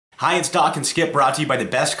Hi, it's Doc and Skip, brought to you by the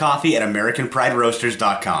best coffee at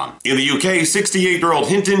AmericanPrideRoasters.com. In the UK, 68-year-old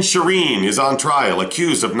Hinton Shireen is on trial,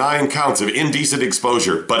 accused of 9 counts of indecent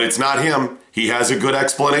exposure. But it's not him. He has a good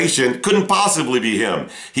explanation. Couldn't possibly be him.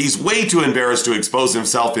 He's way too embarrassed to expose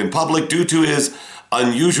himself in public due to his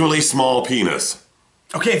unusually small penis.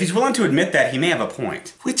 Okay, if he's willing to admit that, he may have a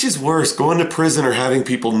point. Which is worse, going to prison or having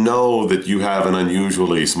people know that you have an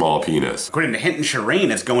unusually small penis? According to Hinton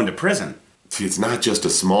Shireen, it's going to prison. See, it's not just a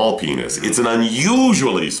small penis. It's an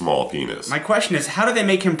unusually small penis. My question is, how do they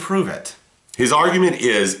make him prove it? His argument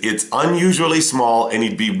is it's unusually small and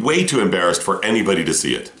he'd be way too embarrassed for anybody to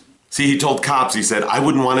see it. See, he told cops, he said, I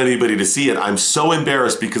wouldn't want anybody to see it. I'm so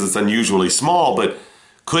embarrassed because it's unusually small, but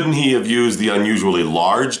couldn't he have used the unusually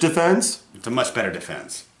large defense? It's a much better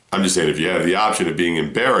defense. I'm just saying, if you have the option of being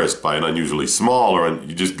embarrassed by an unusually small or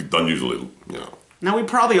you just unusually, Now, we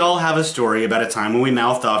probably all have a story about a time when we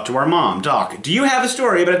mouthed off to our mom. Doc, do you have a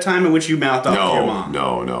story about a time in which you mouthed off to your mom?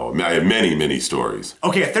 No. I have many, many stories.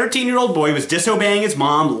 Okay, a 13-year-old boy was disobeying his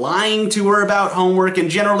mom, lying to her about homework,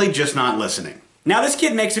 and generally just not listening. Now, this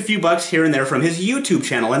kid makes a few bucks here and there from his YouTube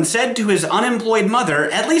channel and said to his unemployed mother,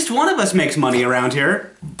 at least one of us makes money around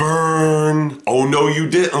here. Burn. Oh, no, you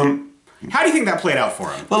didn't. How do you think that played out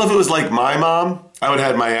for him? Well, if it was like my mom, I would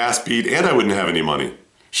have had my ass beat and I wouldn't have any money.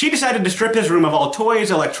 She decided to strip his room of all toys,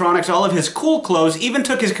 electronics, all of his cool clothes, even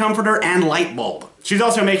took his comforter and light bulb. She's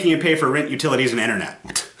also making him pay for rent, utilities, and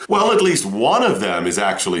internet. Well, at least one of them is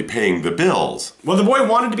actually paying the bills. Well, the boy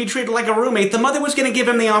wanted to be treated like a roommate. The mother was going to give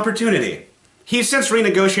him the opportunity. He's since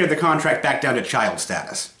renegotiated the contract back down to child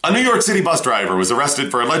status. A New York City bus driver was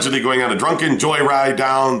arrested for allegedly going on a drunken joyride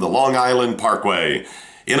down the Long Island Parkway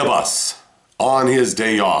in a bus on his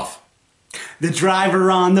day off. The driver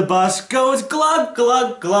on the bus goes glug,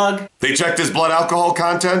 glug, glug. They checked his blood alcohol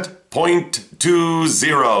content,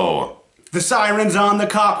 0.20. The sirens on the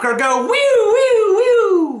cop car go whew, whew,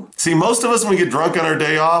 whew. See, most of us when we get drunk on our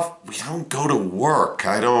day off, we don't go to work.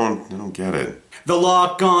 I don't get it. The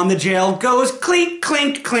lock on the jail goes clink,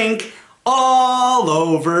 clink, clink. All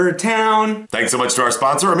over town. Thanks so much to our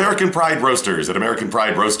sponsor, American Pride Roasters at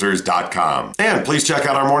AmericanPrideRoasters.com. And please check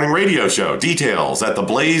out our morning radio show. Details at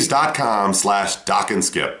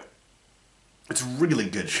theblaze.com/DocandSkip. It's a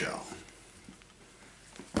really good show.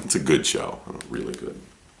 It's a good show. Really good.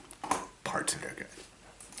 Parts of it are good.